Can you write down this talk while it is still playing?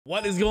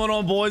What is going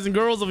on, boys and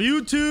girls of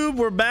YouTube?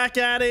 We're back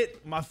at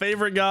it. My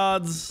favorite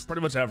gods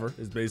pretty much ever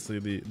is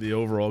basically the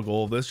overall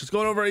goal of this. Just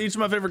going over each of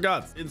my favorite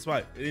gods in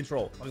Smite, any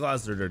troll. My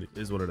glasses are dirty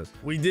is what it is.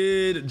 We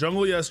did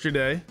jungle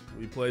yesterday.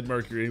 We played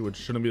Mercury, which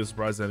shouldn't be a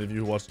surprise to any of you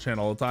who watch the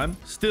channel all the time.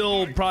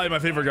 Still probably my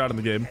favorite god in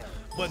the game.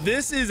 But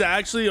this is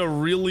actually a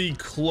really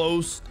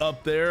close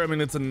up there. I mean,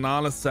 it's a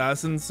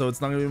non-assassin, so it's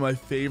not gonna be my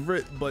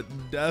favorite, but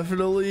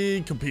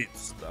definitely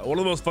competes. One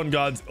of the most fun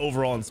gods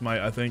overall in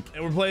Smite, I think.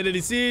 And we're playing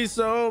ADC,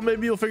 so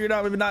maybe you'll figure it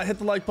out, maybe not. Hit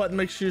the like button,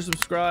 make sure you're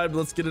subscribed.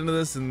 Let's get into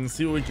this and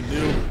see what we can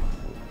do.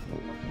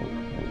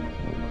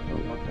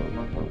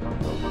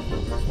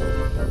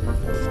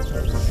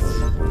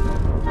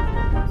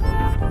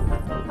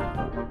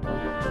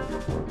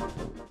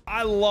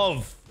 I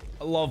love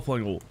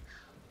playing ult.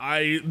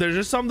 There's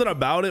just something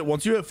about it.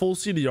 Once you hit full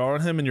CDR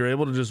on him and you're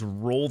able to just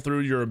roll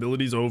through your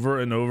abilities over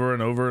and over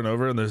and over and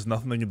over, and there's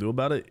nothing they can do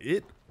about it,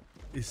 it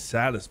is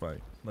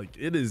satisfying. Like,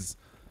 it's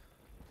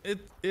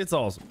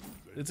awesome.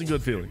 It's a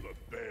good feeling.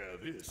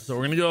 So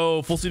we're gonna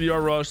go full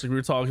CDR rush like we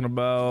were talking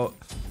about.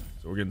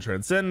 So we're getting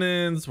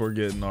Transcendence, we're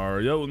getting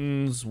our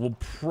Jotuns. We'll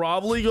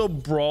probably go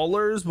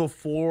Brawlers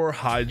before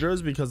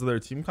Hydras because of their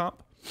team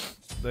comp.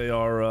 They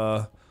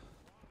are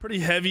pretty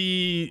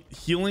heavy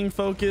healing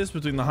focus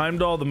between the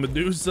Heimdall, the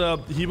Medusa.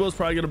 Hebo's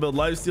probably gonna build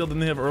lifesteal. Then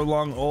they have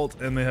Erlang ult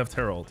and they have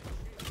Terra ult.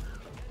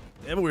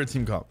 They have a weird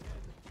team comp.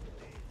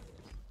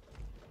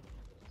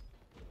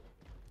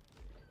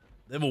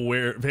 They have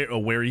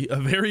a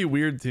very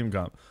weird team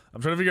comp.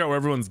 I'm trying to figure out where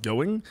everyone's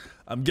going.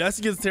 I'm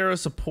guessing it's Terra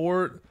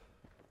support,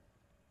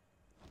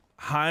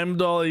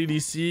 Heimdall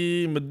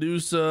ADC,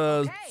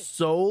 Medusa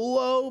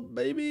solo,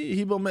 maybe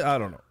Hebo. I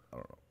don't know.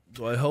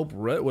 Do I help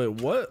Red? Wait,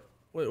 what?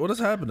 Wait, what is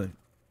happening?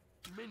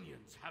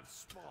 Minions have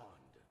spawned.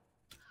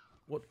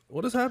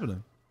 What is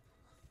happening?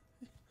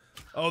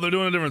 Oh, they're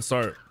doing a different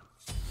start.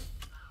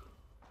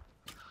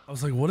 I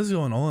was like, what is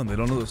going on? They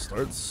don't know the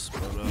starts,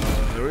 but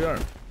there we are.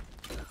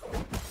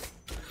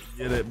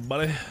 Get it,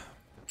 buddy.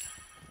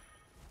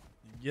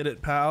 Get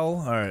it,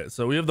 pal. All right,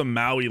 so we have the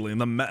Maui lane.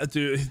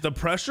 Dude, the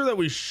pressure that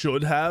we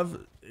should have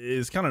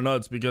is kind of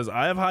nuts because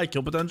I have high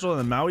kill potential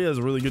and Maui has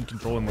really good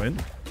control in lane.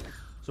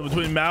 So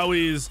between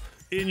Maui's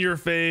in your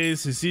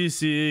face, his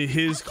CC,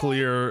 his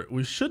clear,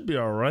 we should be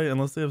all right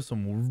unless they have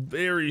some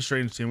very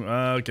strange team.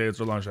 Okay, it's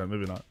a long shot,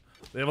 maybe not.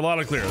 They have a lot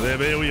of clear. They have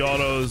AoE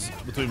autos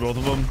between both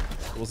of them.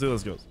 We'll see how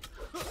this goes.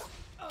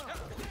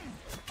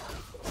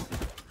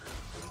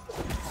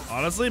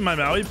 Honestly, my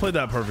Maui played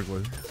that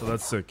perfectly, so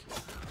that's sick.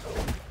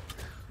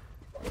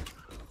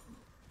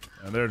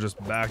 And they're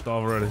just backed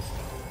off already.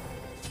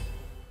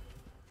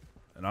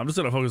 And I'm just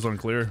gonna focus on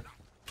clear.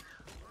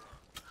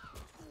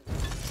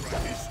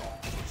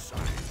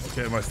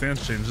 Okay, my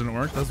stance change didn't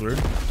work. That's weird.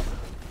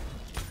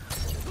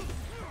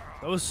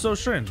 That was so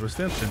strange. My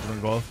stance change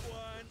didn't go off.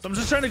 So I'm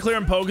just trying to clear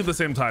and poke at the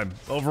same time.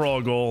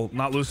 Overall goal,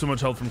 not lose too much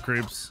health from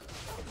creeps.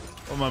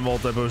 Oh, my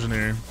multi-potion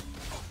here.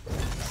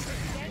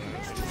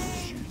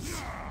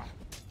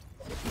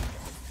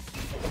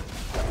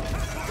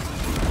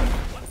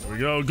 There we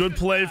go. Good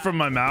play from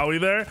my Maui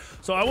there.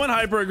 So I went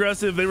hyper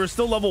aggressive. They were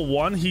still level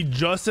 1. He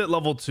just hit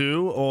level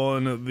 2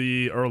 on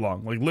the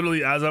Erlang. Like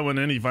literally as I went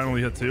in, he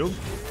finally hit 2.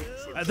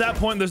 At that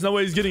point, there's no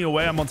way he's getting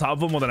away. I'm on top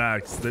of him with an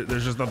axe.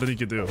 There's just nothing he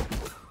could do.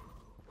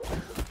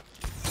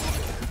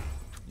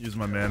 Use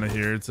my mana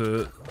here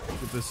to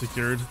get this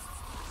secured.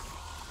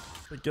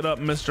 Pick it up,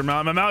 Mr.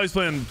 Maui. My Maui's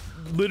playing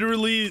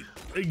literally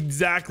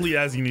exactly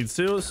as he needs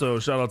to, so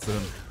shout out to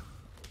him.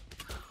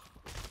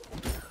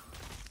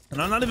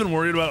 And I'm not even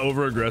worried about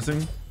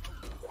over-aggressing.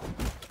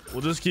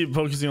 We'll just keep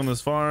focusing on this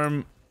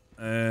farm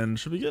and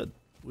should be good.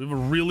 We have a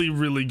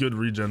really good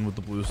regen with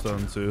the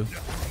bluestone too.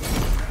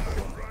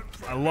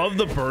 I love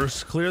the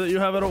burst clear that you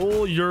have at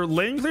ult. Your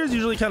lane clear is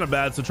usually kind of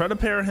bad, so try to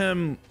pair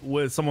him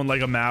with someone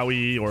like a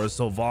Maui or a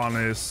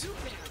Sylvanas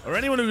or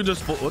anyone who can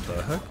just what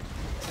the heck?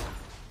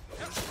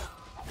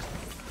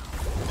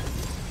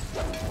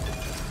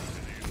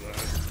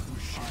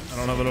 I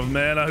don't have enough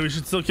mana. We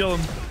should still kill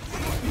him.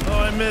 Oh,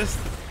 I missed.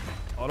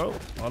 Auto.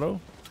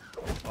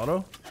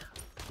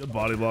 Good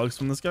body blocks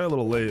from this guy. A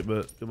little late,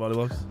 but good body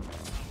blocks.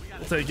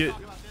 We'll take it.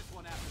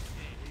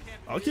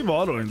 I'll keep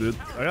autoing, dude.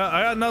 I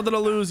got nothing to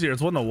lose here.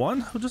 It's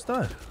 1-1. Who just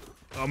died?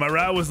 Oh, my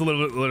rat was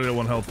literally at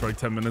 1 health for like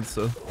 10 minutes,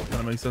 so kind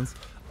of makes sense.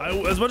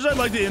 As much as I'd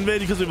like to invade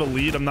because we have a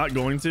lead, I'm not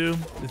going to.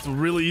 It's a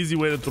really easy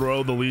way to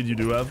throw the lead you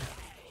do have.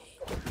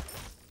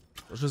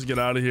 Let's just get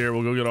out of here.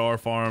 We'll go get our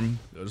farm.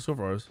 Yeah, just go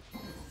for ours.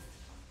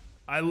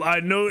 I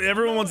know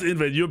everyone wants to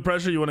invade. You have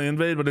pressure, you want to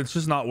invade, but it's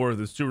just not worth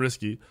it. It's too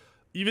risky.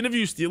 Even if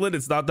you steal it,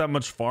 it's not that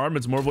much farm.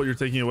 It's more of what you're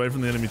taking away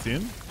from the enemy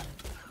team.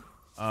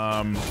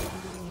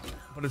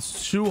 But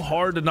it's too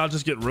hard to not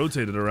just get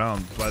rotated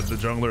around by the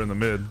jungler in the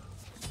mid.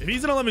 If he's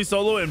gonna let me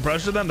solo and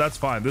pressure them, that's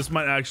fine. This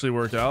might actually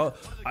work out.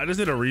 I just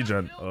need a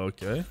regen.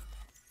 Okay.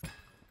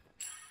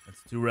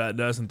 That's 2 rat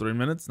deaths in 3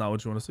 minutes. Not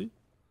what you want to see.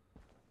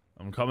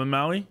 I'm coming,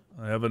 Maui.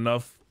 I have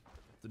enough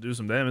to do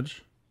some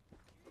damage.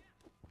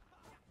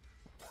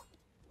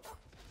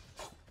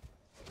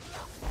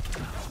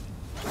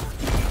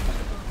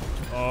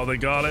 Oh, they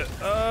got it.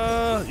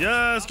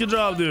 Yes, good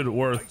job, dude.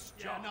 Worth.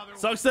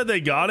 Sucks that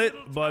they got it,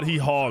 but he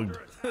hogged.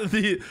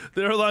 The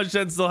airline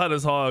shed still had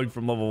his hog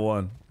from level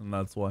 1, and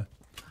that's why.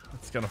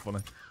 It's kind of funny.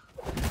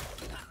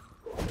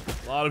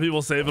 A lot of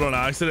people save it on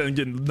accident and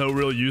get no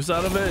real use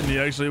out of it, and he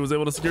actually was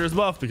able to secure his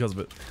buff because of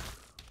it.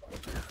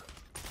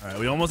 All right,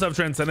 we almost have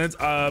Transcendence.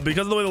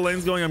 Because of the way the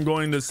lane's going, I'm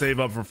going to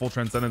save up for full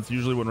Transcendence.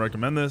 Usually wouldn't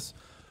recommend this,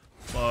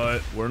 but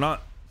we're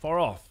not far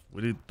off.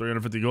 We need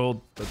 350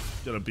 gold. That's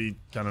gonna be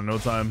kind of no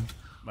time.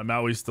 My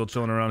Maui's still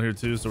chilling around here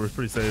too, so we're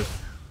pretty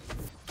safe.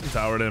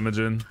 Tower damage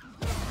in.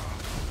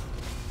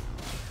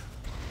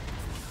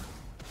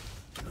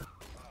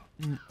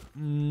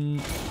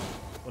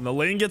 When the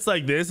lane gets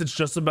like this, it's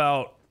just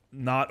about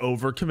not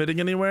over committing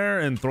anywhere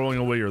and throwing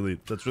away your lead.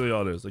 That's really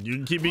all it is. Like, you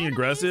can keep being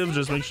aggressive,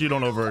 just make sure you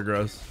don't over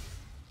aggress.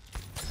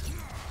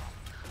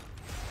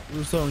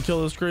 Russo and kill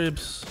those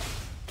creeps.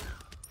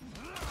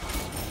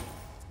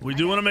 We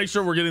do want to make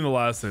sure we're getting the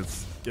last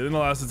hits. Getting the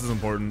last hits is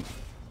important.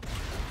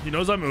 He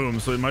knows I'm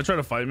so he might try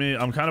to fight me.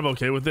 I'm kind of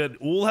okay with it.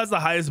 Has the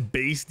highest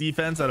base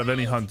defense out of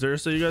any hunter,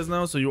 so you guys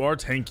know. So you are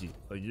tanky.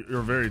 Like,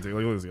 you're very tanky.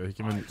 Like, look at this guy. He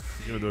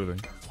can do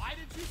everything. Why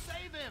did you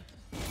save him?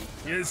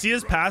 You see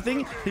his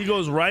pathing? He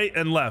goes right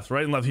and left,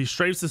 right and left. He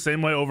strafes the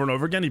same way over and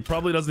over again. He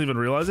probably doesn't even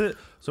realize it.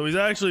 So he's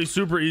actually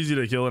super easy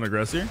to kill and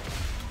aggress here.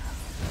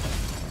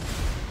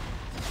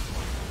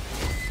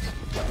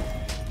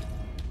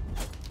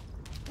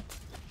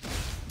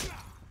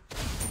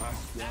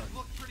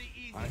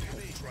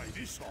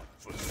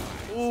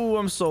 Ooh,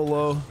 I'm so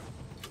low.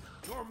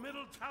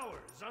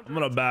 I'm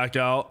gonna back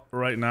out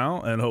right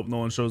now and hope no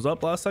one shows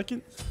up last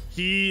second.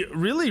 He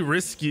really He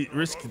risked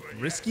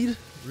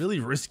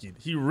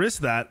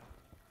that,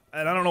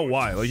 and I don't know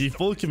why. Like, he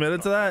fully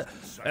committed to that,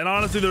 and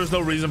honestly, there was no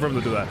reason for him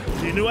to do that.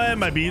 He knew I had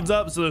my beads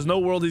up, so there's no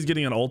world he's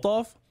getting an ult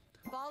off.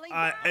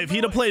 If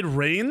he'd have played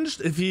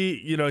ranged, if he,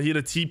 he'd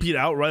have TP'd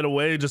out right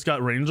away, just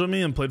got range on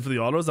me and played for the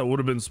autos, that would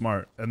have been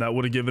smart, and that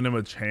would have given him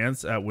a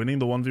chance at winning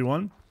the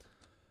 1v1.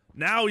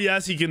 Now,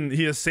 yes,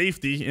 he has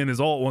safety in his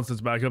ult once it's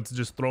back up to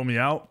just throw me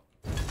out,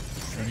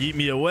 yeet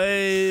me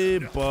away,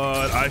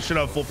 but I should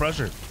have full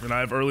pressure, and I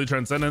have early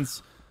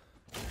Transcendence.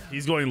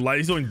 He's going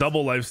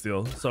double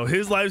lifesteal, so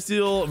his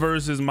lifesteal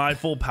versus my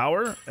full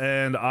power,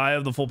 and I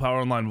have the full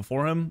power in line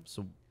before him,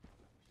 so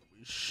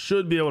we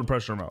should be able to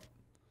pressure him out.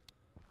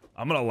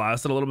 I'm gonna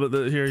last it a little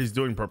bit here. He's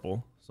doing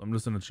purple, so I'm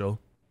just gonna chill.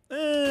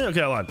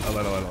 Okay, I lied.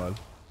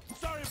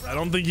 I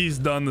don't think he's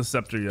done the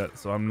scepter yet,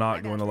 so I'm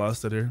not going to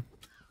last it here.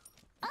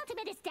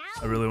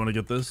 I really want to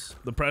get this.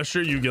 The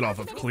pressure you get off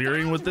of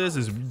clearing with this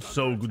is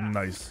so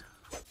nice.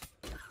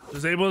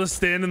 Just able to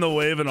stand in the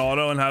wave and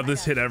auto and have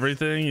this hit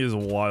everything is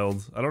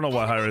wild. I don't know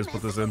why Hi-Res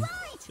put this in.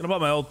 Gonna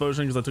pop my health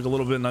potion because I took a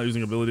little bit not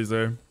using abilities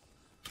there.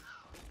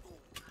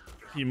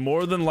 He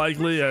more than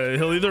likely,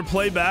 he'll either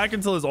play back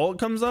until his ult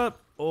comes up,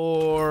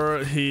 or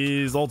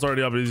his ult's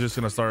already up and he's just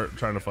gonna start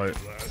trying to fight.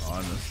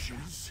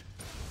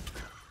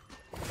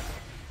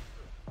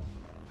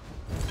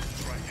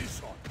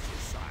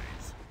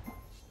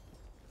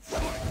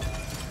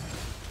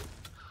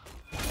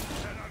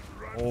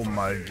 Oh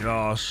my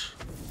gosh.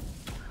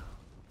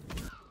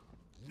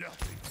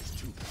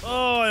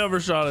 Oh, I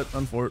overshot it.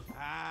 Unfortunate.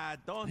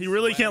 He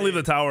really can't leave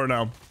the tower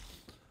now.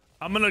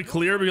 I'm gonna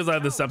clear because I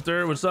have the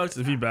scepter, which sucks.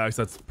 If he backs,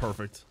 that's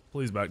perfect.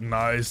 Please back.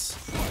 Nice.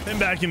 Him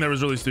backing there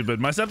was really stupid.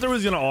 My scepter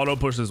was gonna auto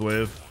push this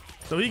wave,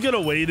 so he could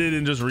have waited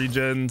and just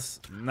regens.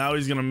 Now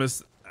he's gonna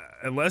miss,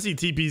 unless he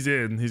TPs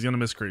in, he's gonna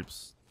miss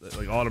creeps.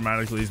 Like,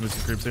 automatically he's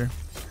missing creeps here.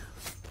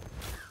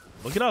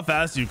 Look at how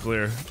fast you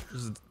clear.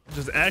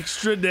 Just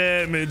extra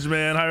damage,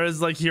 man. Hi-Res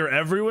is like, here,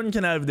 everyone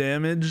can have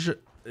damage.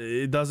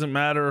 It doesn't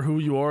matter who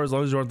you are as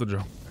long as you aren't the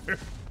jump.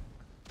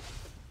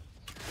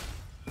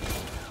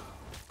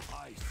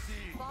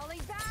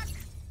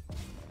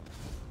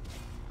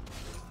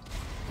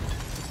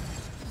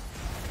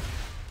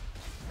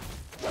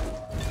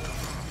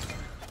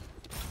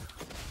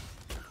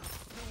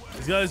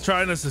 This guy's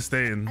trying to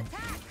sustain,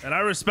 and I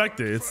respect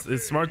it. It's a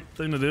smart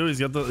thing to do. He's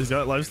got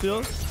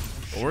lifesteal.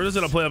 But we're just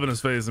gonna play up in his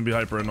face and be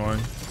hyper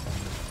annoying.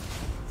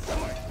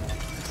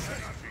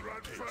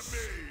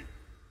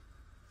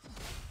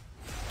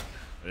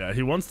 Yeah,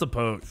 he wants to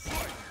poke.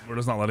 We're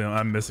just not letting him.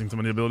 I'm missing too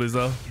many abilities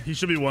though. He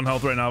should be 1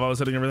 health right now if I was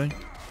hitting everything.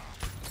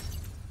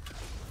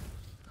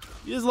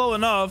 He is low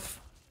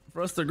enough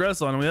for us to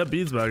aggress on him. We have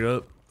beads back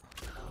up.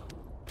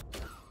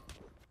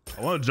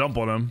 I want to jump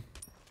on him.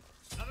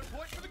 Another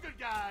point for the good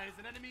guys.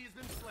 An enemy has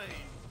been slain.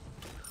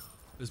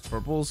 His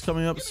purple's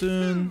coming up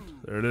soon.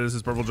 There it is.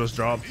 His purple just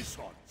dropped.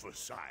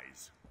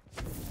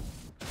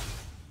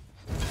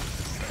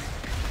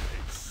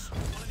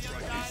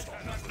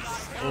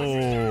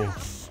 Oh.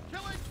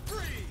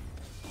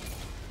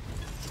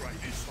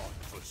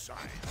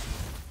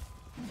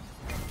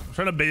 I'm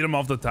trying to bait him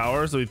off the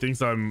tower so he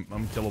thinks I'm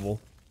killable.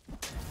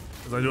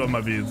 Because I do have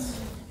my beads.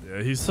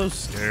 Yeah, he's so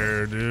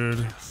scared,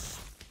 dude.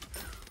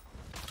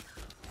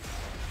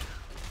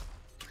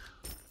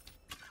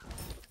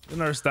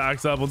 Getting our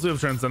stacks up. Once we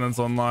have Transcendence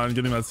online,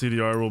 getting that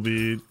CDR will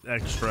be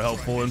extra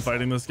helpful in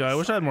fighting this guy. I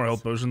wish I had more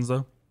health potions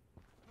though.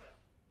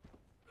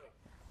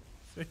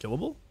 Is that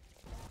killable?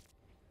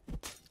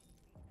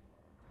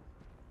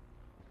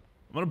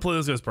 I'm gonna play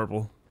this guy's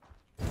purple.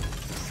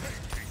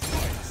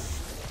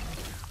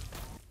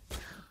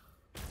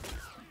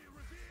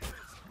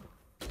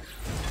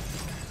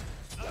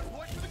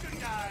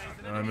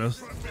 I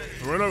missed.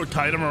 We're gonna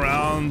kite him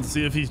around,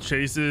 see if he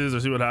chases or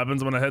see what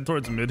happens. I'm gonna head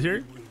towards mid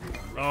here.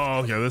 Oh,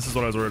 okay. This is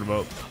what I was worried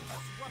about.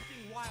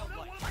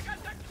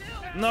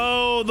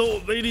 No,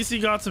 the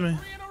ADC got to me.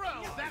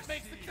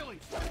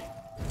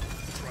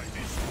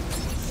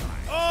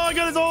 Oh, I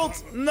got his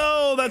ult.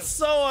 No, that's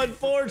so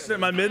unfortunate.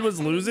 My mid was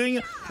losing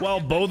while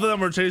both of them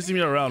were chasing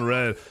me around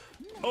red.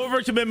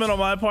 Overcommitment on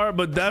my part,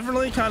 but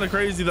definitely kind of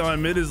crazy that my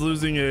mid is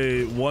losing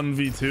a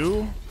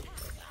 1v2.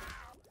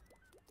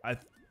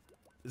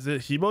 Is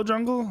it Hebo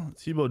jungle?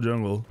 It's Hebo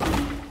jungle.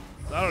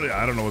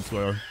 I don't know what's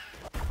going on.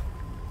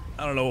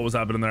 I don't know what was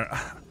happening there. I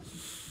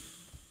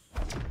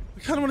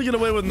kind of want to get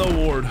away with no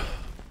ward.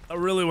 I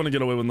really want to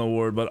get away with no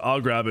ward, but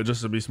I'll grab it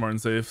just to be smart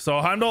and safe. So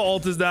Heimdall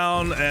ult is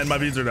down and my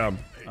beads are down.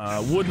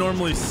 Would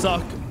normally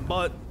suck,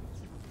 but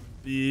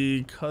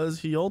because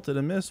he ulted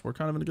and missed, we're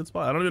kind of in a good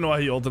spot. I don't even know why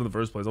he ulted in the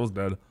first place. I was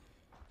dead.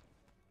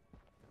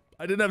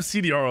 I didn't have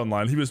CDR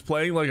online. He was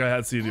playing like I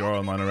had CDR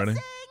online already.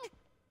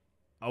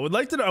 I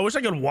wish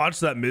I could watch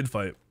that mid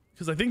fight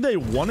because I think they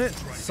won it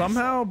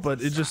somehow,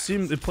 but it just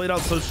seemed, it played out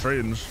so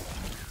strange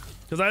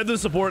because I had the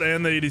support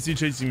and the ADC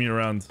chasing me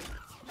around.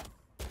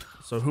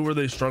 So who were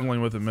they struggling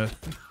with in mid?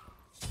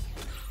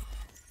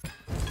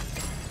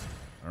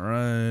 All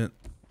right.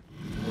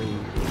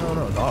 Oh,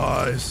 no.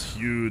 Nice.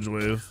 Huge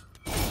wave.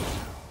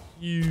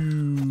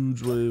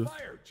 Huge wave.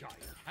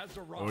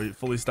 Oh, we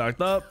fully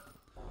stacked up.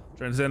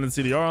 Transcendent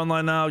CDR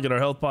online now. Get our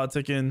health pot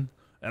ticking.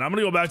 And I'm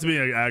going to go back to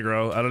being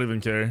aggro. I don't even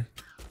care.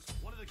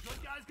 One of the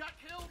good guys got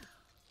killed.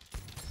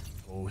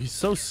 Oh, he's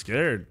so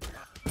scared.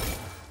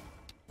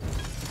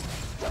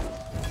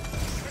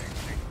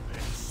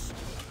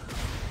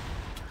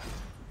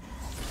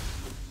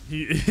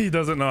 He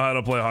doesn't know how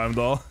to play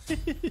Heimdall.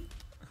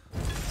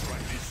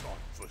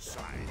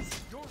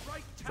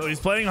 So he's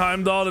playing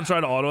Heimdall to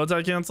try to auto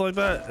attack cancel like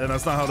that, and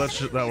that's not how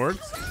that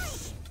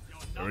works.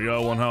 There we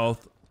go, 1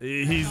 health.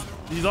 He's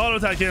auto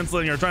attack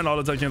canceling or trying to auto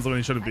attack cancel when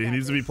he shouldn't be. He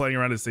needs to be playing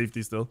around his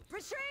safety still.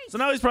 So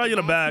now he's probably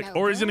gonna back,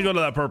 or he's gonna go to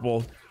that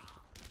purple.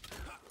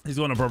 He's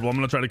going to purple. I'm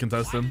gonna try to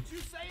contest him.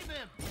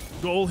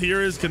 Goal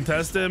here is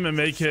contest him and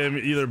make him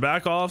either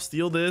back off,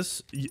 steal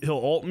this, he'll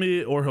ult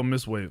me, or he'll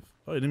miss wave.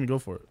 Oh, he didn't even go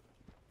for it.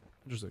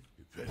 Interesting.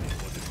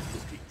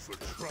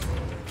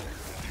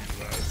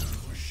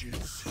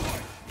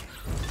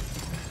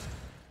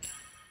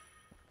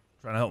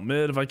 Trying to help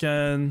mid if I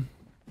can.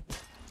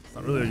 It's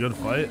not really a good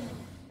fight.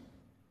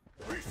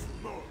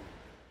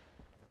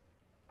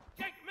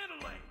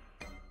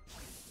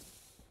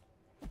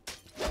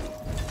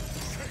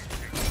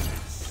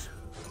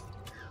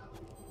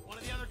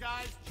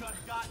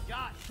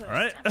 All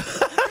right.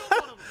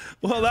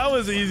 Well, that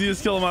was the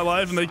easiest kill of my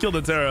life, and they killed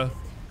the Terra.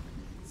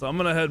 So I'm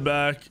gonna head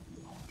back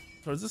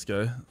towards this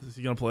guy. Is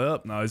he gonna play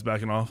up? No, he's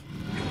backing off.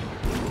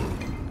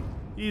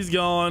 He's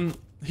gone.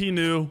 He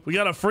knew. We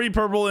got a free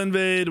purple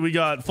invade. We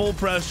got full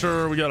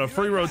pressure. We got a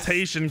free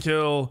rotation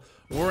kill.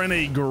 We're in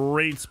a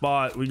great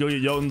spot. We go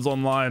get Jotuns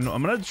online.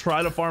 I'm gonna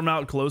try to farm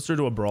out closer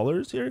to a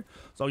brawlers here.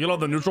 So I'll get all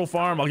the neutral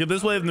farm. I'll get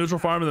this wave neutral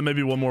farm and then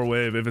maybe one more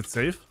wave if it's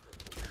safe.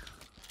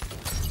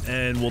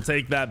 And we'll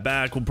take that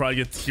back. We'll probably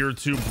get tier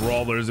 2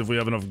 brawlers if we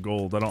have enough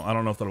gold. I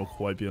don't know if that'll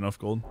quite be enough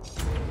gold.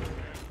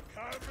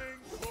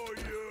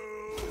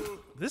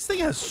 This thing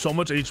has so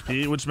much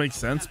HP, which makes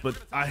sense, but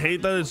I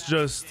hate that it's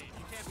just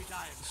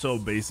so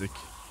basic.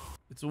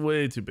 It's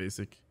way too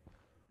basic.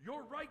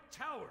 Your right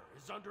tower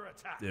is under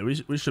attack. Yeah,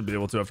 we should be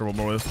able to after one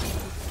more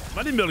wave.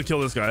 Might even be able to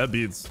kill this guy. I have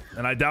beads,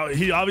 and I doubt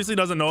he obviously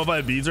doesn't know if I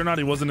have beads or not.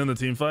 He wasn't in the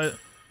team fight,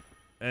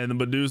 and the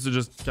Medusa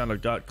just kind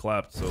of got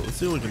clapped. So let's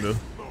see what we can do.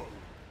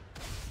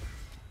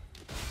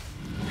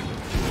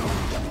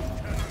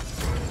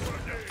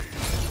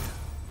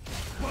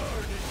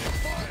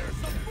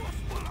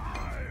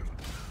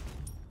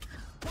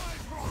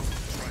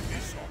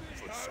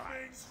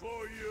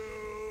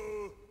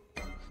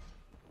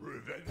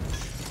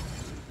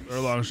 Our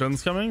long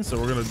Shen's coming, so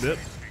we're gonna dip.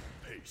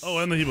 Oh,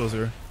 and the Hebo's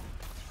here.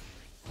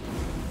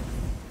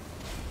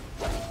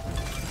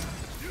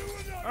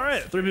 All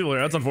right, 3 people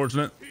here. That's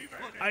unfortunate.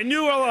 I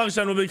knew our long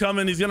Shen would be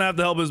coming. He's gonna have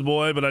to help his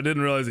boy, but I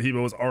didn't realize that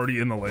Hebo was already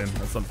in the lane.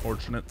 That's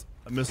unfortunate.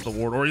 I missed the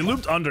ward, or he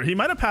looped under. He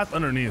might have pathed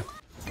underneath.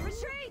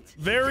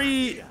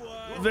 Very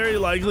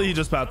likely he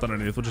just pathed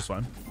underneath, which is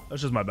fine.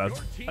 That's just my bad.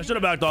 I should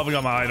have backed off and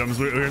got my items.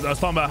 I was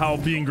talking about how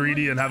being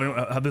greedy and having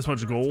this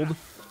much gold,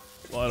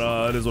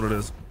 but it is what it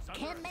is.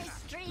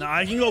 Now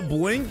I can go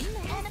blink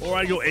or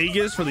I go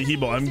Aegis for the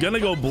Hebo. I'm gonna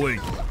go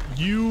blink.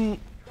 You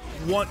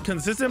want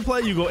consistent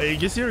play, you go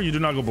Aegis here. You do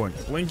not go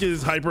blink. Blink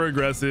is hyper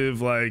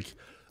aggressive, like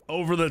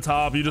over the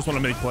top. You just want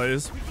to make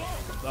plays.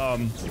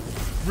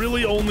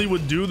 Really only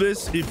would do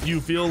this if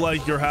you feel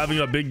like you're having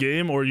a big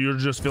game or you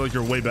just feel like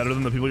you're way better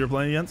than the people you're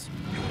playing against.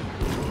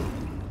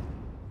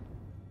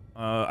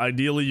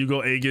 Ideally you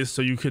go Aegis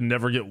so you can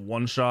never get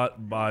one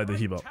shot by the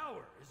Hebo.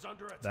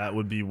 that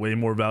would be way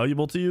more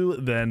valuable to you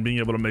than being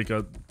able to make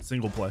a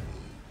single play.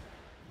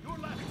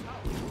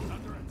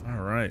 All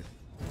right.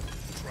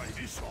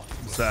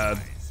 I'm sad.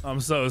 I'm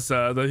so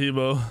sad that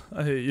Hebo.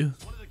 I hate you.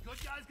 One of the good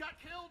guys got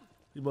killed.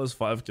 Hebo has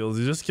 5 kills.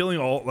 He's just killing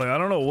all. Like, I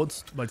don't know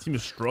what's my team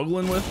is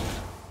struggling with.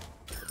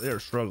 They are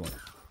struggling.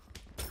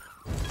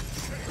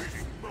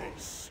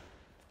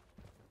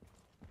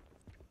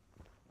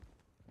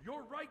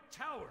 Your right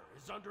tower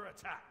is under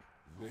attack.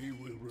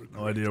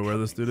 No idea where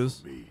this dude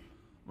is. I'm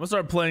gonna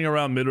start playing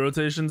around mid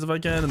rotations if I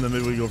can, and then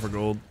maybe we go for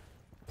gold.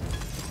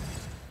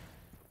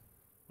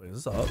 Wait,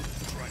 is this up?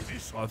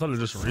 Oh, I thought it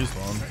just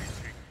respawned.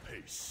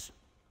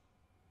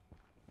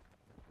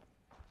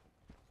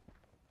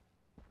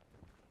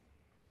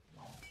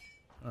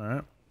 All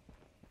right.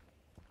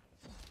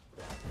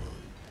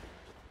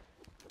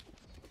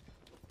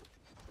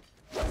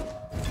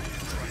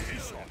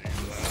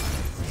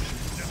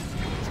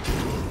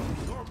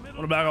 I'm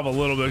gonna back up a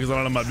little bit because I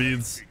don't have my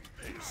beads.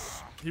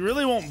 He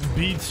really won't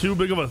be too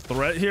big of a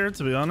threat here,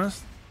 to be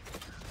honest.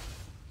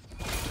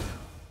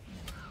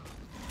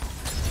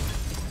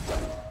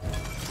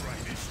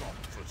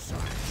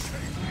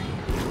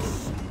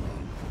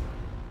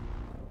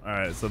 All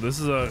right, so this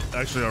is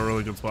actually a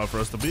really good spot for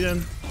us to be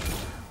in.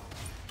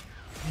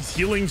 He's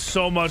healing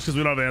so much because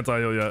we don't have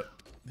anti-heal yet.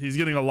 He's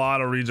getting a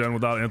lot of regen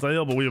without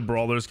anti-heal, but we have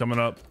brawlers coming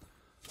up.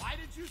 Why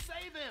did you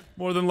save him?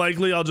 More than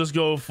likely, I'll just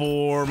go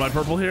for my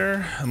purple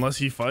here, unless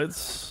he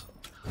fights.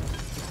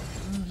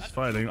 He's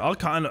fighting. I'll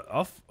kind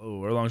of...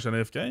 Oh, Erlongshen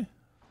AFK?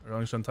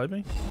 Erlongshen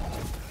typing?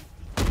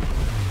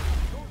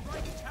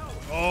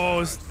 Oh,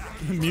 his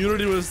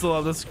immunity was still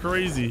up. That's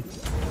crazy.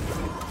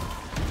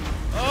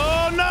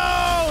 Oh,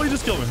 no! He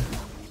just killed me.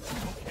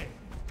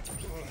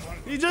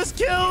 He just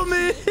killed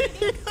me!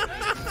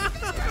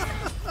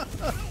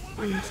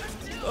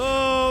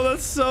 Oh,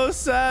 that's so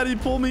sad. He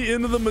pulled me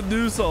into the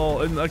Medusa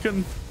ult, and I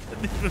couldn't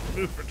even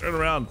move or turn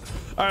around.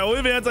 All right, well, we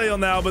have anti-heal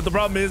now, but the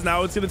problem is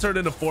now it's going to turn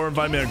into 4 and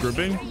 5 man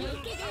grouping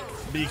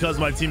because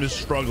my team is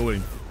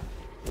struggling.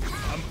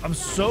 I'm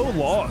so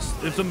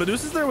lost. If the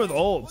Medusa's there with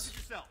ults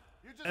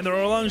and the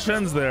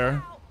Erlongshen's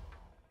there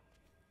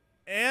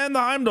and the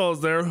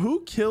Heimdall's there,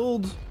 who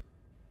killed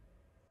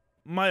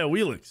my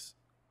Awilix?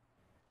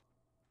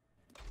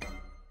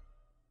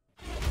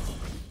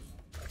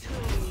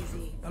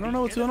 I don't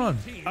know what's going on.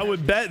 I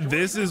would bet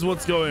this is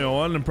what's going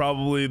on, and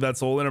probably that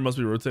soul laner must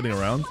be rotating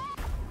around.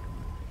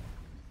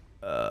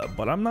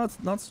 But I'm not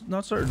certain.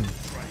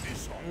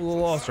 I'm a little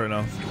lost right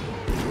now.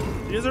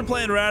 You guys are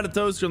playing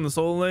Ratatosk in the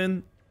soul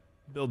lane.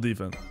 Build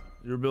defense.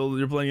 You're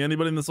playing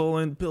anybody in the soul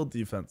lane. Build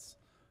defense.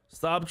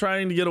 Stop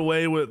trying to get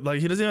away with, like,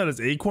 he doesn't even have his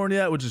Acorn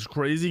yet, which is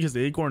crazy because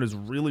the Acorn is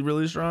really,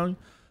 really strong.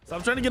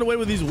 Stop trying to get away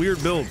with these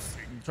weird builds.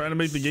 Trying to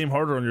make the game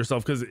harder on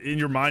yourself because in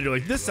your mind you're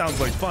like, this sounds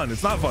like fun.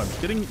 It's not fun.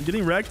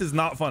 Getting wrecked is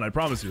not fun. I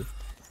promise you.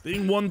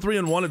 Being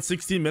 1-3-1 at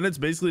 16 minutes,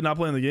 basically not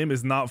playing the game,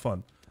 is not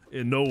fun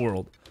in no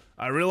world.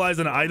 I realize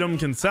an item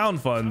can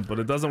sound fun, but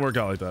it doesn't work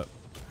out like that.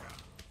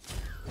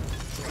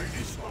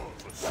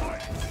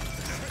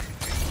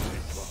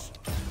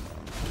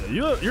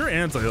 Yeah, you're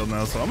anti-healed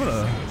now, so I'm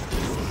gonna.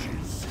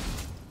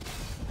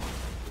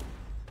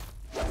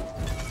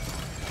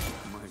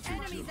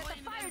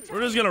 We're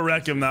just gonna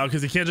wreck him now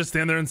because he can't just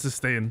stand there and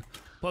sustain.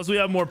 Plus we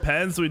have more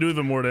pens, so we do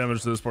even more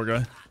damage to this poor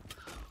guy.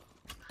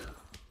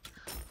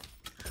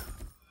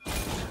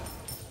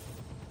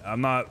 I'm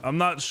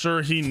not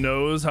sure he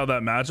knows how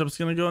that matchup's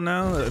gonna go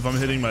now if I'm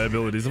hitting my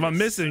abilities. If I'm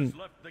missing.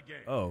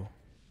 Oh,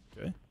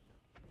 okay.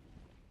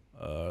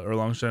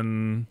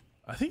 Erlongshen,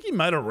 I think he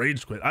might have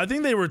rage quit. I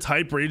think they were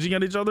type raging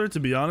at each other, to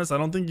be honest. I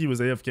don't think he was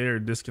AFK or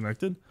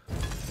disconnected.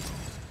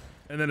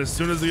 And then as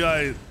soon as the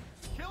guy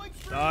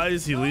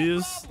dies, he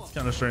leaves. It's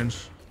kind of strange.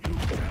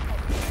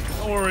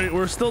 Don't worry,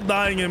 we're still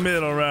dying in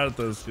mid on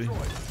Ratatosk.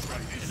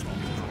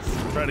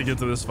 Try to get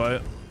to this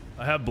fight.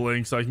 I have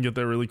blink, so I can get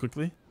there really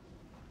quickly.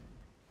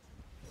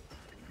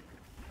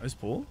 Nice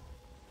pull.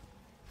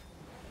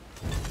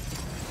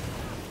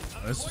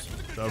 Nice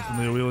job from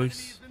the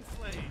Awilix.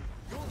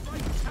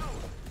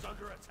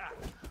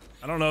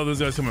 I don't know if this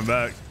guy's coming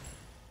back.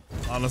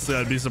 Honestly,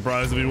 I'd be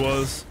surprised if he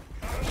was.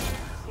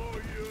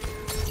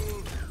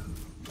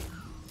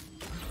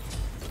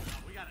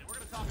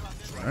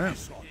 All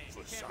right.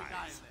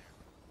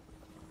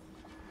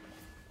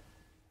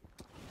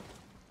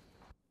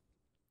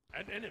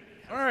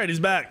 All right, he's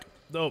back.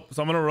 Dope.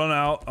 So I'm gonna run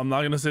out. I'm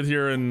not gonna sit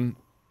here and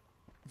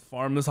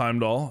farm this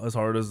Heimdall as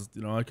hard as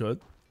I could.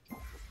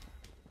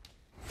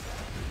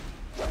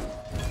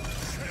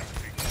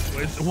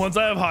 Wait, once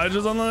I have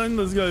Hydras online,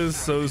 this guy is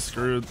so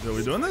screwed. Are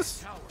we doing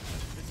this?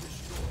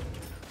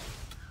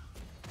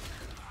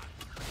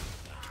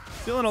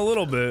 Feeling a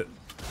little bit.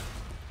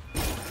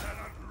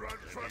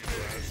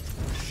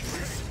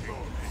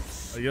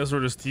 I guess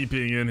we're just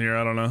TPing in here.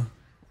 I don't know.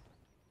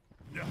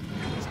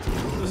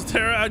 This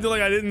Terra acted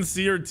like I didn't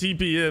see her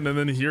TP in and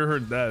then hear her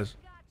dash.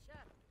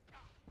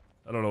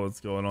 I don't know what's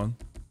going on.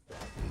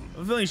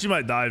 I'm feeling she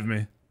might dive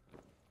me.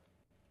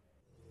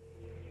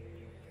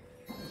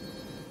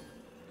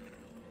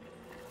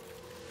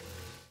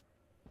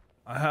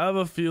 I have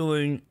a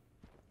feeling.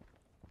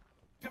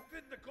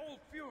 Defend the gold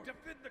fuel.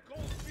 Defend the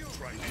gold fuel.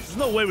 There's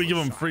no way we give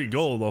him free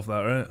gold off that,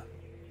 right?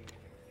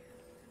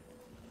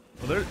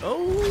 Oh, there.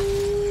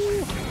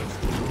 Oh.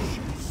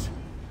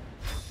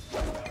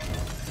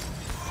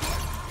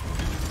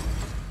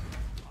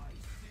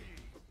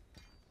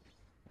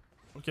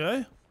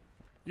 Okay.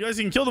 You guys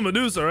can kill the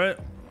Medusa, right?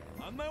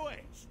 On my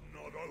way.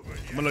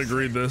 I'm gonna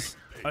greed this.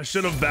 I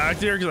should have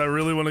backed here because I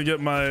really want to get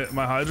my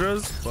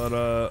Hydras, but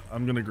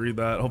I'm gonna greed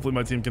that. Hopefully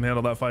my team can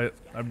handle that fight.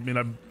 I mean,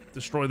 I've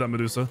destroyed that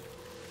Medusa.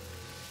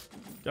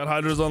 Got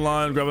Hydras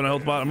online, grabbing a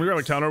health bot. I'm gonna grab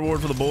a counter ward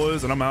for the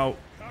boys, and I'm out.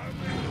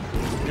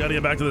 We gotta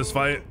get back to this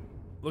fight.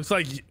 Looks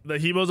like the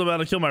Hebo's about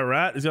to kill my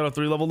rat. He's got a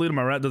 3-level lead, and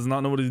my rat does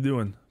not know what he's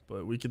doing.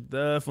 But we could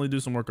definitely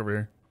do some work over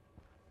here.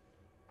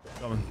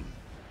 Coming.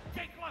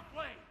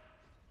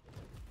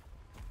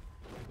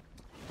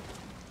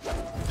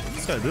 What's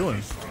this guy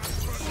doing?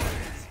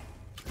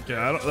 Okay,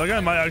 that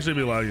guy might actually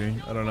be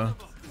lagging. I don't know.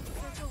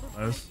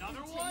 Nice.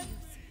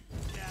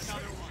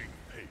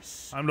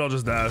 Heimdall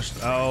just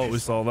dashed out. We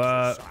saw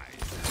that.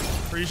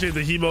 Appreciate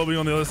the Hebo being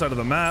on the other side of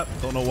the map.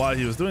 Don't know why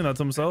he was doing that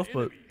to himself,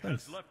 but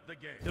thanks.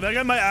 Yeah, that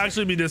guy might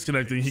actually be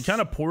disconnecting. He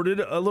kind of ported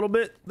a little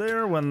bit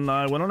there when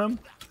I went on him.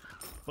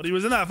 But he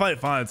was in that fight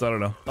fine, so I don't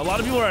know. A lot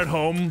of people are at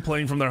home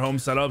playing from their home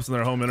setups and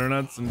their home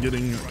internets and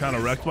getting kind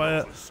of wrecked by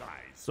it.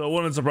 So it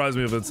wouldn't surprise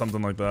me if it's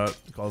something like that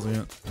causing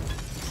it.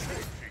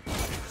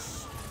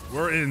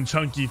 We're in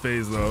chunky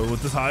phase though.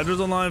 With this Hydra's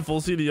online, full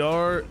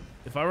CDR,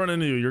 if I run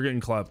into you, you're getting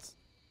clapped.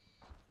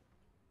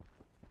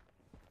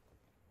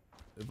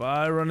 If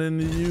I run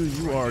into you,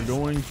 you are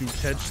going to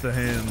catch the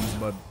hands,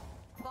 bud.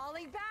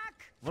 Falling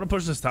back. I'm gonna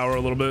push this tower a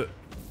little bit.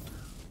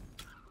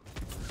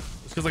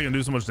 Just because I can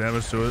do so much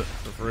damage to it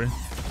for free.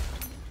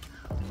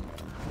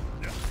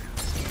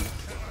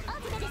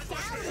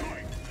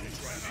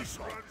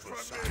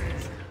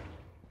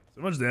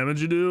 So much damage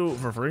you do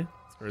for free?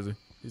 It's crazy.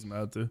 He's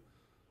mad too.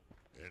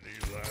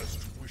 Any last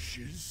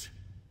wishes?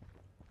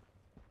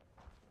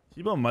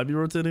 Hebo might be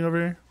rotating over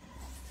here.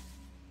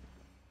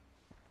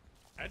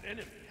 An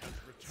enemy has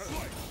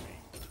returned.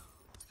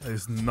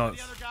 He's nuts.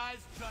 The other guys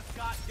just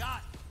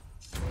got.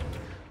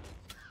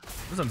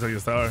 This doesn't take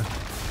his tower.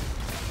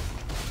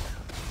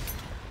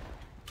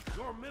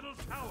 Your middle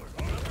tower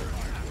under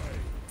attack.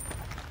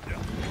 Your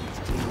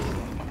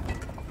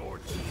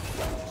team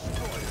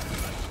destroyed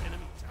the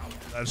enemy tower.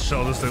 That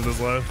shell just saved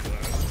his life.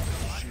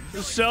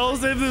 The shell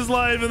saved his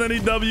life and then he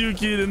W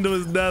keyed into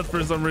his death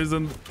for some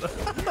reason.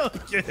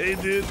 Okay,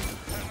 dude.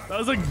 That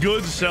was a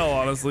good shell,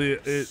 honestly.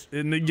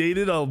 It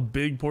negated a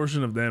big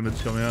portion of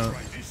damage coming out.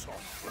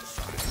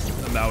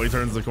 And now he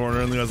turns the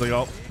corner and the guy's like,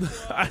 oh.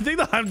 I think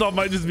the Heimdall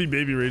might just be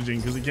baby raging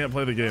because he can't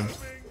play the game.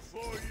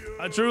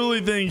 I truly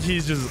think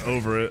he's just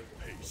over it.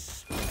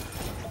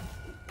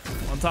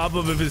 On top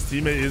of if his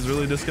teammate is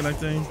really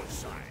disconnecting,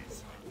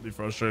 it'll be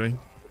frustrating.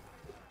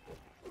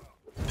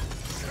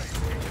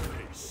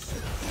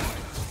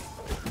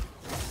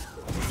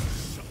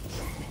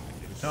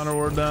 Counter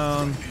ward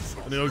down.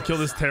 And he'll kill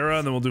this Terra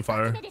and then we'll do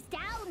fire.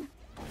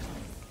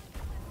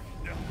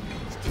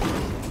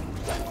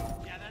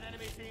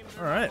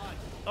 All right.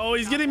 Oh,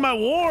 he's getting my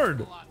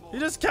ward. He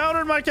just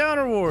countered my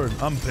counter ward.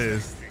 I'm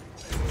pissed.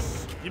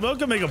 You both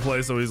can make a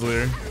play so easily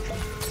here.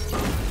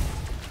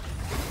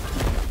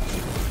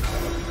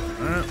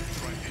 All right.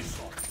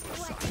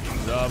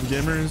 Good job,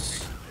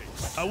 gamers.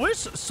 I wish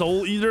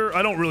Soul Eater,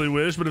 I don't really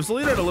wish, but if Soul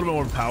Eater had a little bit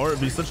more power,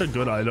 it'd be such a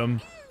good item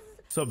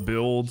to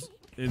build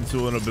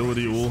into an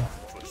ability ul.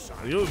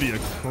 It would be a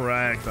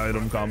cracked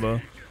item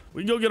combo.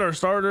 We can go get our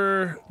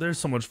starter. There's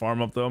so much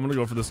farm up though. I'm gonna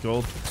go for this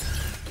gold.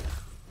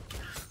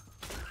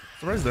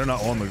 Surprised they're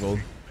not on the gold.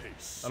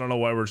 I don't know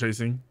why we're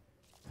chasing.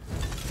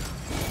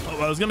 Oh,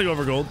 I was gonna go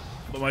for gold,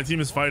 but my team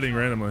is fighting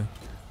randomly.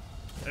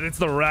 And it's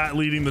the rat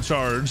leading the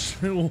charge.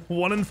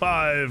 1 in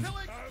 5.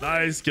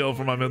 Nice kill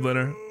for my mid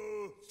laner.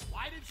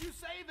 Why did you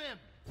save him?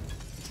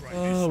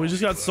 Oh, we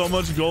just got so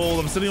much gold.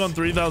 I'm sitting on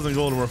 3,000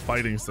 gold and we're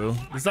fighting still.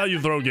 This is how you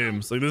throw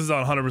games. Like, this is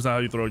 100% how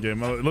you throw a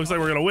game. It looks like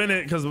we're gonna win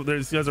it because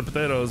these guys are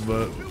potatoes,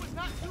 but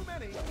Not too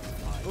many.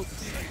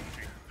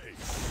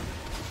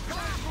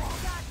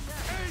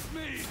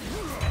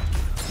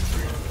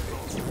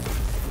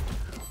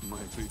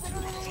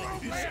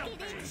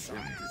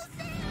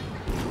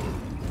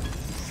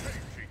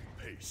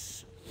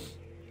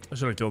 I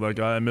should have killed that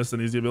guy. I missed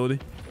an easy ability.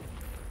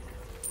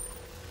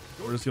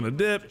 We're just gonna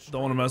dip.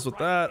 Don't want to mess with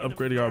that.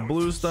 Upgrading our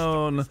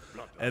bluestone,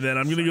 and then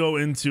I'm gonna go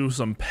into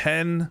some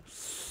pen.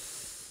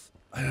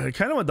 I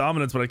kind of want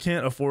dominance, but I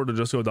can't afford to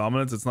just go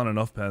dominance. It's not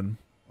enough pen.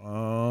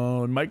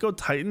 Might go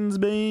Titan's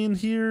Bane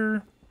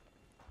here.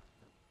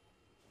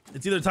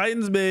 It's either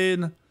Titan's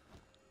Bane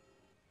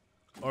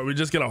or we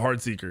just get a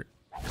Heartseeker.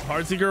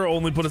 Heartseeker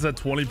only put us at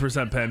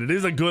 20% pen. It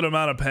is a good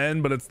amount of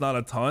pen, but it's not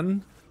a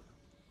ton.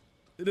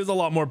 It is a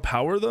lot more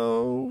power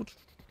though.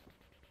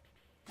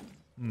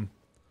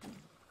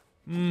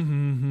 I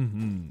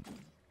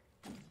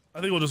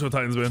think we'll just go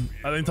Titan's Bane.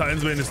 I think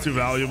Titan's Bane is too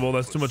valuable.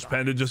 That's too much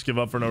pen to just give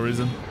up for no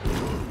reason.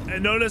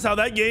 And notice how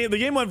the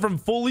game went from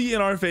fully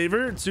in our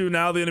favor to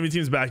now the enemy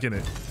team's back in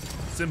it.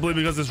 simply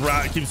because this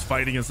rat keeps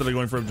fighting instead of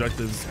going for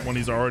objectives when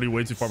he's already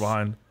way too far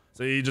behind.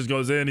 So he just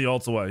goes in, he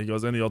ults away. He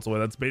goes in, he ults away.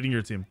 That's baiting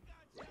your team.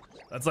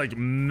 That's like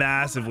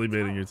massively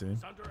baiting your team.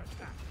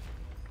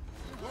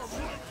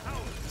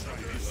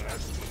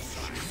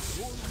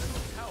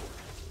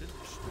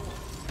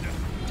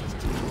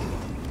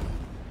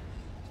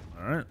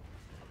 All right.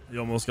 He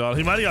almost got.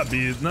 He might have got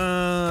beat.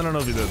 Nah, I don't know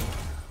if he did.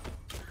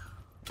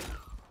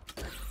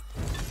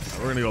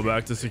 We're gonna go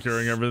back to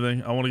securing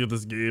everything. I want to get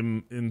this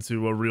game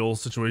into a real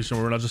situation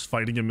where we're not just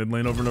fighting in mid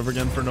lane over and over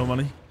again for no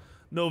money,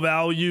 no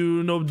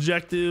value, no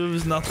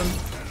objectives, nothing.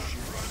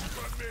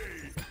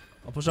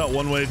 I'll push out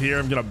one wave here.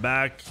 I'm gonna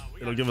back.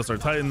 It'll give us our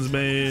Titans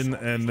main,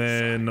 and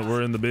then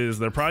we're in the biz.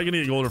 They're probably gonna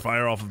get gold or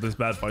fire off of this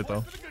bad fight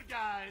though.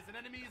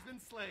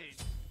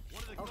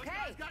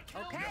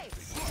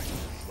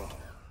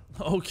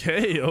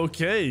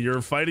 Okay,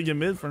 you're fighting in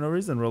mid for no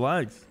reason.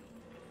 Relax.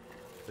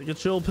 Take a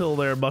chill pill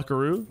there,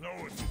 buckaroo.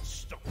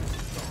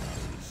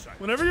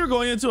 Whenever you're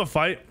going into a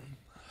fight,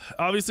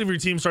 obviously if your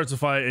team starts a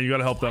fight and you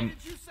gotta help them,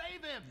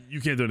 you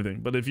can't do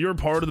anything. But if you're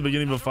part of the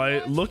beginning of a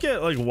fight, look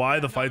at like why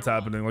the fight's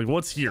happening. Like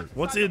what's here?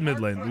 What's in mid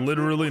lane?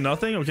 Literally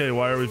nothing? Okay,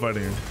 why are we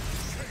fighting here?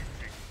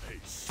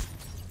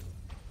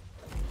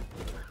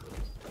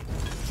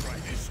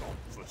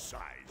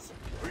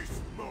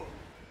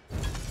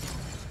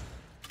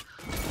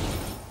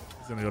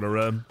 He's gonna go to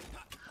red.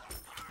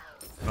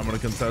 I'm gonna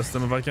contest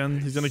him if I can.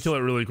 He's gonna kill it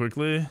really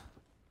quickly.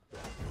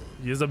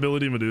 He has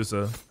ability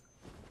Medusa.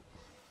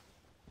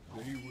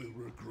 They will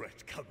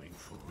regret coming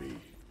for me.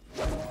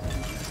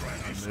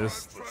 I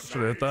missed.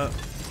 Should have hit that.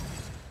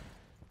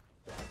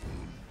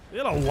 He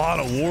had a lot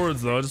of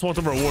wards though. I just walked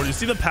over a ward. You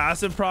see the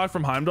passive proc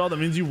from Heimdall? That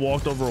means you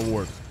walked over a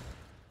ward.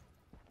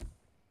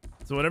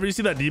 So whenever you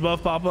see that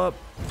debuff pop up,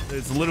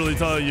 it's literally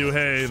telling you,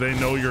 hey, they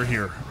know you're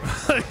here.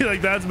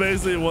 Like that's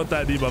basically what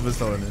that debuff is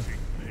telling you.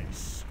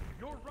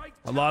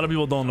 A lot of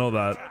people don't know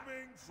that.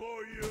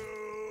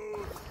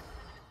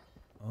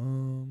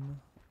 All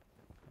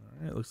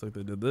right, looks like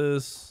they did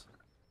this.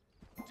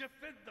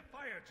 Defend the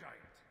fire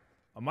giant.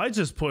 I might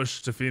just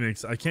push to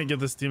Phoenix. I can't get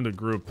this team to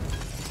group.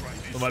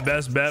 So my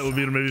best bet would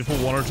be to maybe pull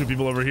one or two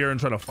people over here and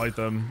try to fight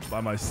them by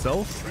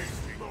myself,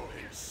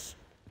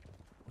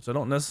 which I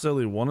don't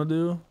necessarily want to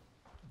do,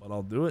 but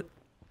I'll do it.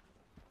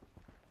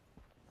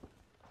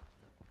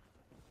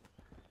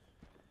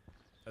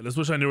 I just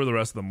wish I knew where the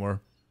rest of them were.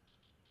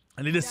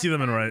 I need to see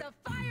them in right.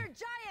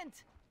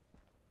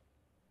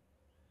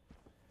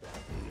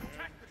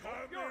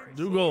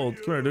 Do gold.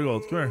 Come here, do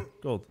gold. Come here.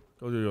 Gold.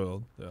 Go do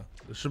gold. Yeah.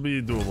 This should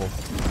be doable.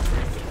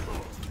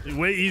 It'd be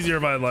way easier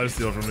if I had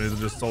lifesteal for me to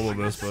just solo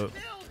this, but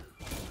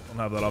I don't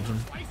have that option.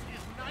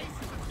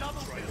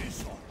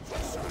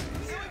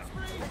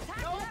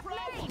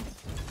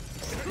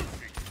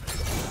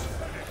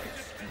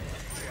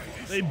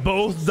 They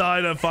both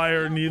died at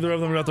fire. Neither of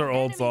them got their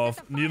ults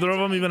off. Neither of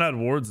them even had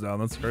wards down.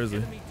 That's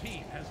crazy.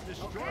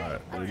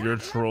 Alright, dude, you're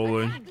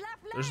trolling.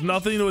 There's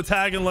nothing to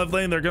attack in left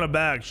lane. They're gonna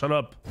back. Shut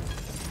up.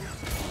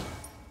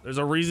 There's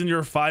a reason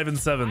you're 5 and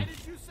 7.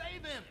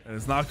 And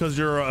it's not because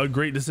you're a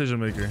great decision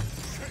maker.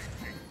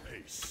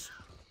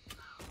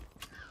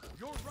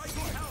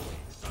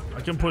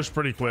 I can push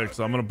pretty quick,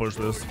 so I'm gonna push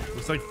this.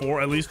 Looks like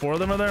at least four of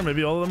them are there.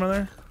 Maybe all of them are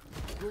there.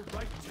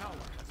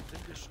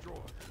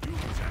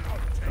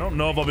 I don't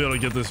know if I'll be able to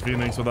get this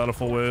Phoenix without a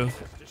full wave.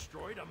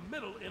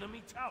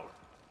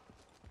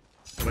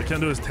 But I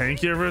can't do his tank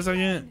here for a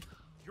second.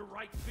 Your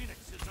right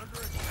Phoenix is under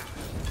attack.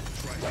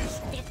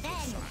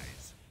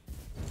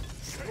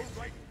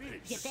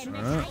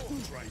 Alright.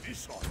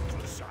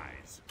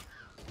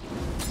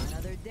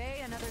 Another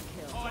day, another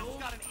kill.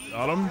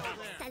 Got him.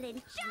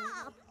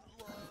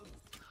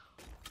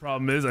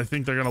 Problem is, I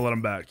think they're gonna let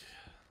him back.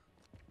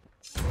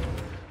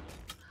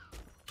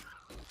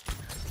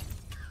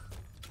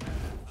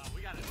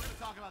 We're gonna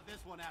talk about this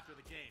one after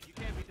the game. You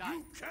can't be dying.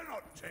 You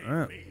cannot take All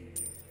right. me.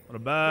 Put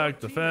it back,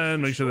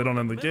 defend, make sure they don't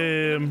end the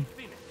game.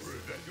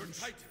 Your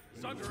titan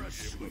is under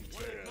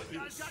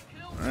attack.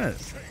 All right.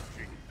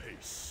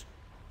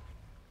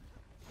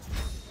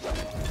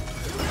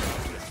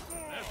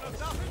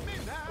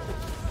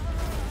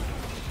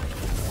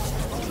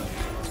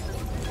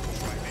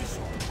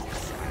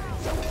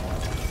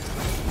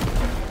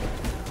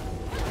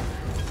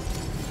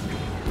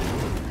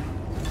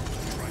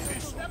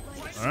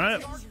 All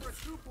right.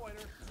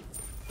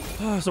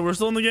 So we're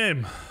still in the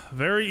game.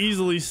 Very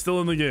easily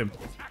still in the game.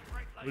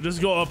 We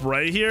just go up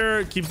right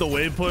here, keep the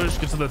wave push,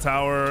 get to the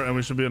tower, and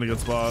we should be in a good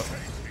spot.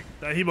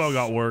 That Hebo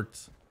got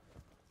worked.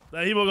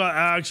 That Hebo got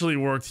actually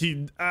worked.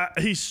 He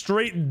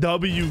straight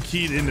W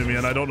keyed into me,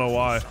 and I don't know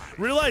why.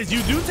 Realize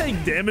you do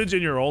take damage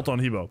in your ult on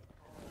Hebo.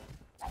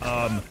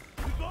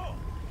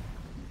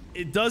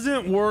 It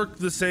doesn't work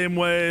the same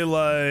way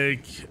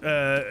like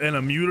an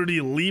immunity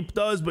leap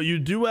does, but you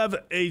do have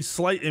a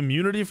slight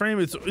immunity frame.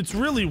 It's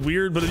really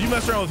weird, but if you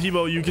mess around with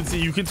Hebo, you can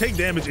see you can take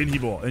damage in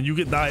Hebo, and you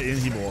can die in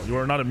Hebo. You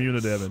are not immune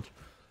to damage.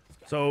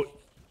 So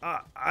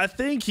I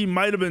think he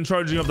might have been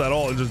charging up that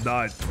ult and just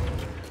died.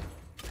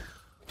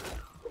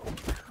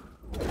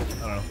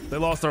 I don't know. They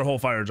lost their whole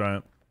fire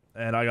giant.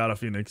 and I got a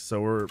Phoenix,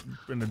 so we're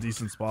in a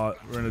decent spot.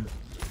 We're in a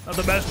not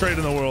the best trade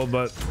in the world,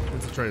 but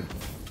it's a trade.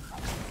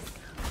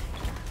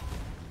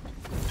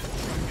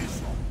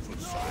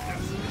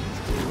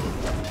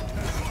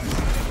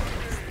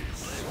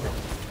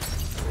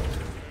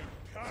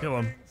 Kill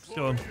him.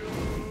 Kill him.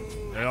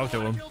 Yeah, I'll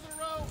kill him.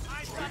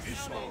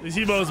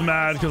 Hebo's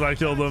mad because I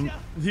killed him.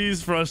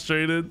 He's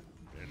frustrated.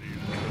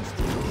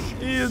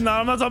 He is not.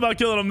 I'm not talking about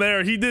killing him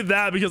there. He did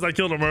that because I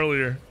killed him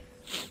earlier.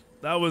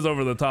 That was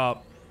over the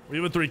top. We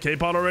have a 3K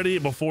pot already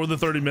before the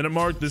 30-minute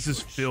mark. This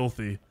is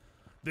filthy.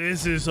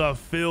 This is a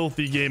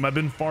filthy game. I've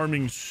been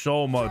farming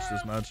so much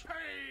this match.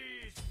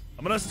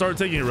 I'm going to start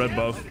taking a red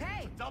buff.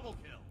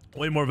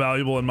 Way more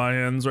valuable in my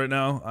hands right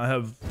now. I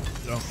have,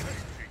 you know,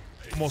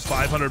 almost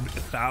 500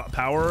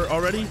 power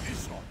already.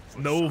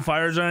 No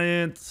fire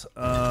giant.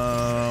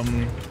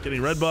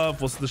 Getting red buff.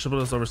 This should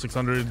put us over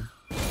 600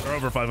 or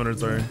over 500.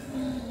 Sorry.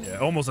 Yeah,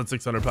 almost at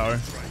 600 power.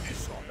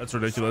 That's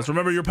ridiculous.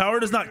 Remember, your power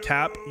does not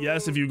cap.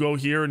 Yes, if you go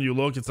here and you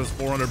look, it says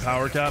 400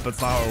 power cap.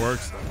 That's not how it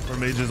works for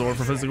mages or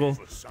for physical.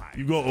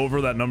 You go over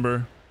that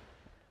number.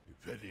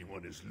 If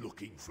anyone is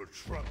looking for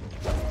trouble.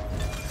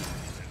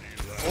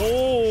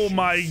 Oh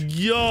my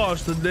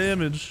gosh, the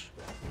damage.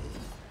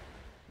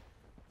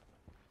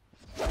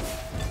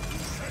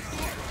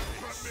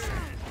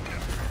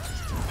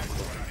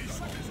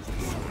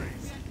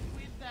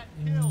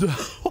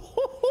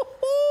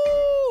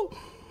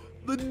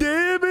 The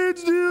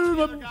damage,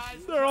 dude.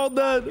 They're all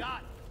dead.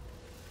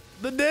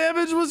 The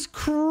damage was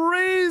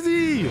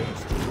crazy.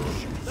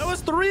 That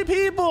was 3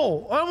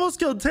 people. I almost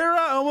killed Terra.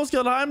 I almost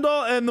killed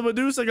Heimdall, and the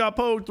Medusa got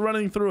poked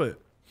running through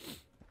it.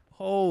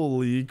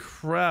 Holy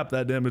crap,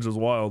 that damage was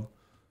wild.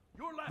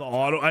 The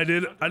auto, I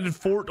did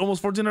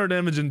almost 1400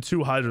 damage in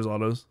 2 Hydra's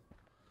autos.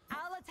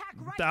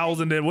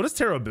 1,000 damage. What is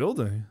Terra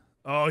building?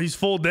 Oh, he's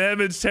full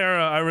damage,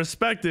 Terra. I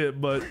respect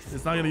it, but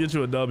it's not gonna get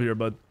you a dub here,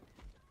 bud.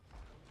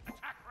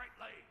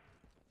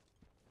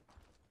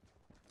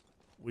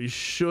 We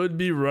should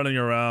be running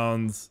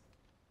around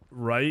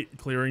right,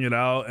 clearing it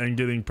out, and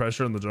getting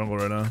pressure in the jungle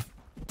right now.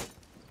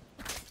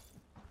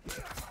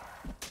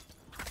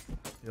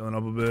 Healing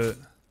up a bit.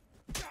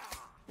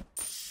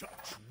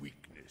 Such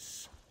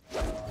weakness.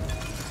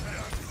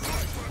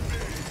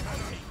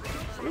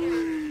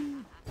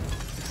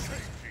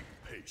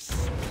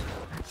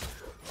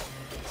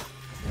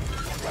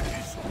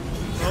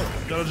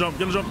 Oh, gotta jump,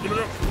 gotta jump, gotta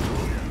jump.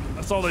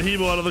 I saw the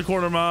Hebo out of the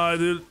corner of my eye,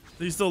 dude.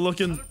 He's still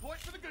looking.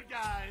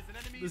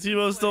 This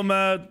Hebo's still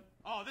mad.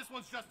 Oh, this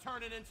one's just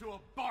turning into a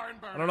barn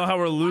burner. I don't know how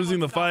we're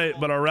losing the fight,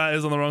 but our rat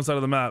is on the wrong side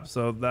of the map,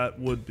 so that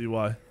would be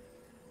why.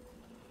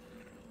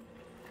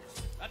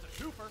 That's a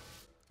twofer.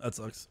 That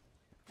sucks.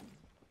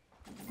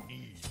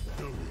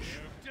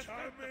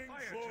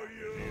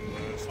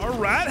 Our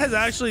rat has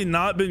actually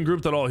not been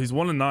grouped at all. He's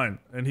 1 and 9,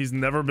 and he's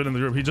never been in the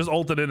group. He just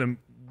ulted in and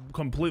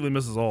completely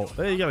misses ult.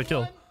 Hey, you got a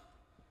kill.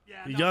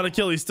 He got a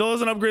kill. He still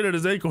hasn't upgraded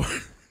his acorn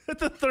at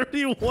the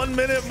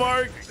 31-minute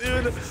mark,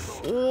 dude.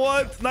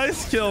 What?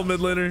 Nice kill, mid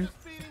laner.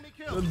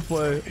 Good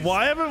play.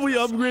 Why haven't we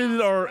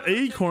upgraded our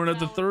acorn at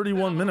the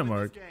 31-minute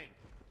mark?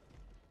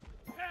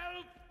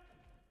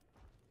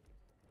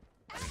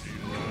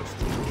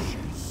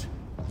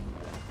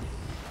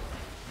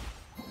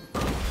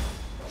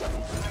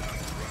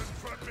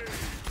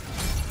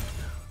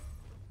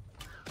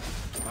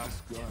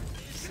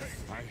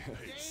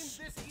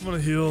 I'm gonna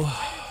heal.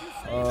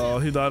 Oh,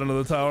 he died under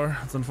the tower.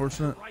 That's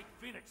unfortunate.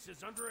 Phoenix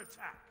is under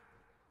attack.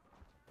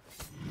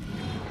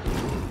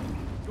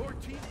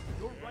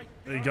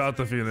 He got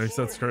the Phoenix.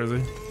 That's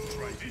crazy.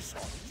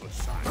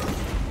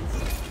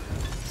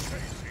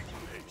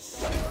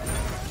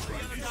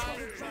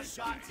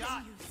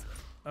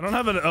 I don't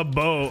have a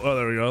bow. Oh,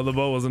 there we go. The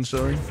bow wasn't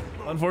showing.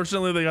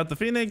 Unfortunately, they got the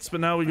Phoenix,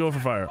 but now we go for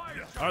fire.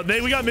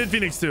 We got mid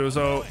Phoenix too,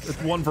 so it's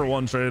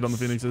 1-for-1 trade on the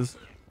Phoenixes.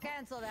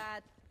 Cancel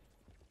that.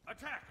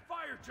 Attack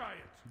fire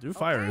giant. Do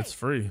fire. It's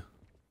free.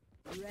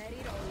 Ready to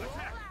roll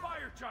Attack out.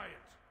 fire giant.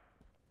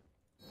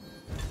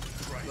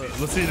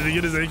 Let's see. Did he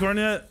get his acorn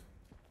yet?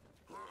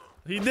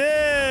 He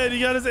did. He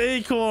got his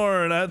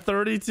acorn at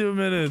 32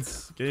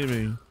 minutes.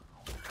 Gaming.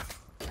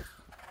 All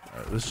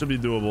right, this should be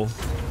doable.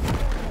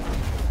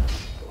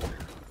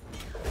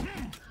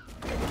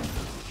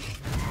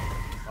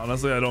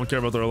 Honestly, I don't care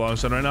about the long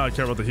shot right now. I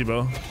care about the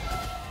Hebo.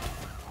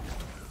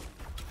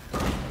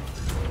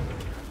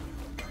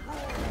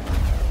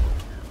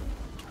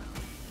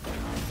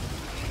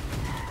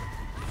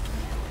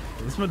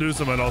 This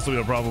Medusa might also be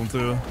a problem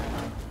too.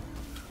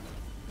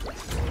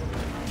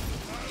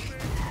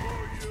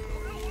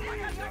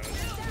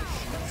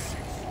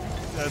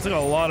 Yeah, I took a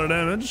lot of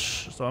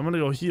damage, so I'm gonna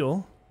go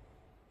heal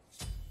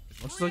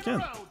as much as I can.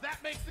 That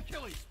makes the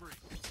killing spree.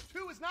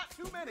 2 is not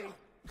too many.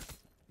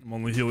 I'm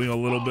only healing a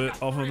little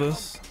bit off of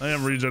this. I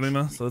am regenning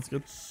this, so that's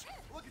good.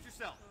 Look at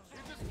yourself.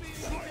 You're just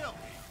beating the kill.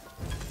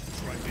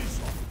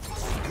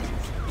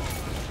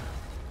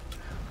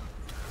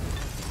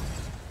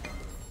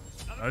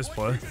 Nice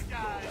play.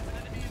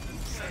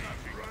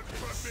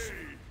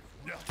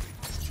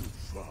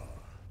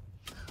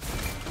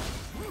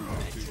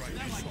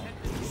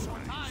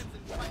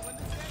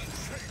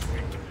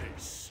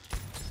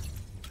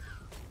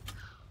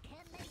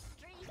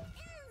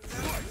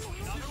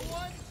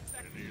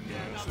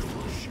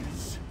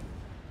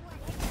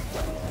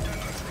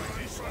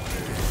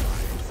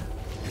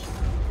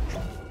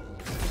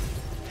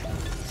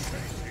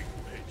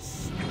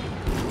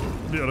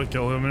 Be able to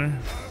kill him here.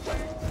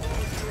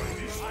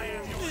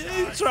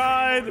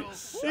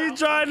 He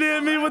tried to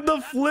hit me with the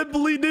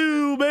flipply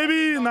do,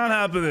 baby. Not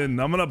happening.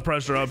 I'm gonna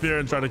pressure up here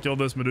and try to kill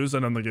this Medusa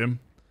and end the game.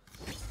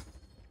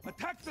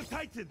 Attack the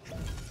Titan.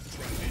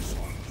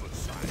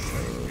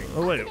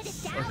 Oh wait,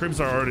 our creeps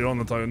are already on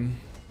the Titan.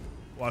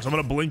 Watch, I'm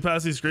gonna blink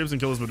past these creeps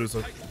and kill this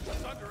Medusa.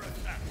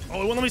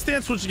 Oh, it won't let me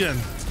stand switch again.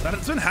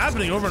 It's been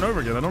happening over and over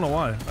again. I don't know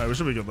why. All right, we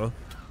should be good though.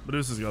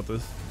 Medusa's got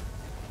this.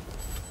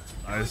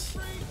 Nice.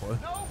 Good play.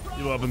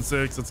 You up in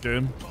 6. It's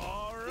game.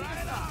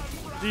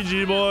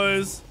 GG,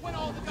 boys.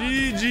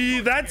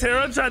 GG. That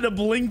Terra tried to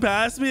blink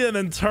past me and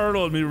then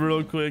turtled me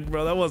real quick,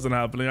 bro. That wasn't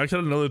happening. I could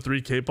have another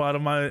 3K pot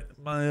of my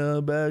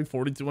bag.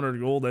 4,200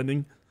 gold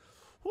ending.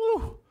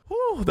 Whew.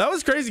 Whew. That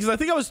was crazy because I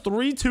think I was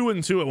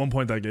 3-2-2 at one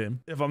point that game.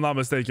 If I'm not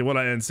mistaken. What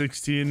I end?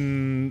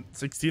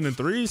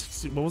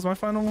 16-3? What was my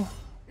final?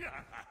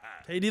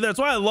 KD, that's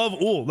why I love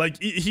Ul. Like,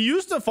 he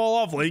used to fall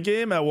off late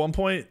game at one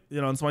point,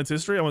 you know, in Smite's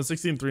history. I went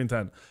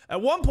 16-3-10.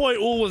 At one point,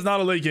 Ul was not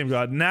a late game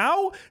god.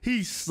 Now,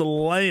 he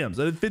slams.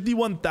 I did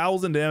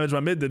 51,000 damage. My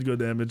mid did good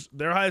damage.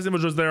 Their highest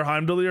damage was their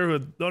Heimdallr, who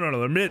had, no,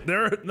 their mid,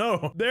 their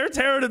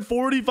Terra did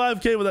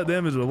 45k with that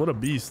damage. What a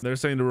beast. They're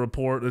saying to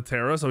report the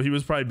Terra, so he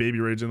was probably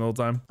baby raging the whole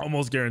time.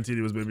 Almost guaranteed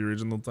he was baby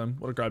raging the whole time.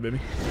 What a crybaby.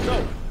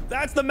 So,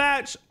 that's the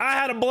match. I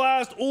had a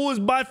blast. Ul is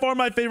by far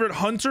my favorite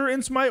hunter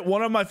in Smite,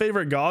 one of my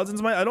favorite gods in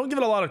Smite. I don't give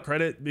it a lot of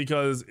credit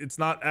because it's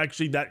not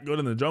actually that good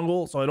in the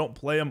jungle, so I don't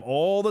play him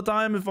all the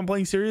time if I'm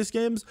playing serious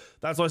games.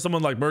 That's why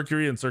someone like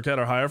Mercury and Circuit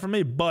are higher for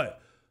me,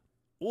 but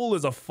Ul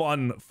is a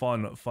fun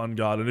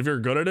god, and if you're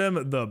good at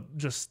him, the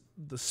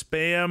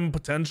spam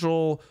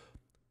potential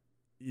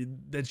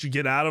that you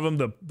get out of him,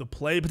 the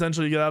play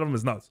potential you get out of him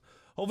is nuts.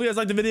 Hopefully you guys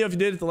liked the video. If you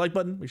did, hit the like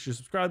button, make sure you're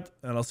subscribed,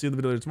 and I'll see you in the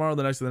video later tomorrow,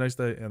 the next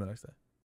day, and the next day.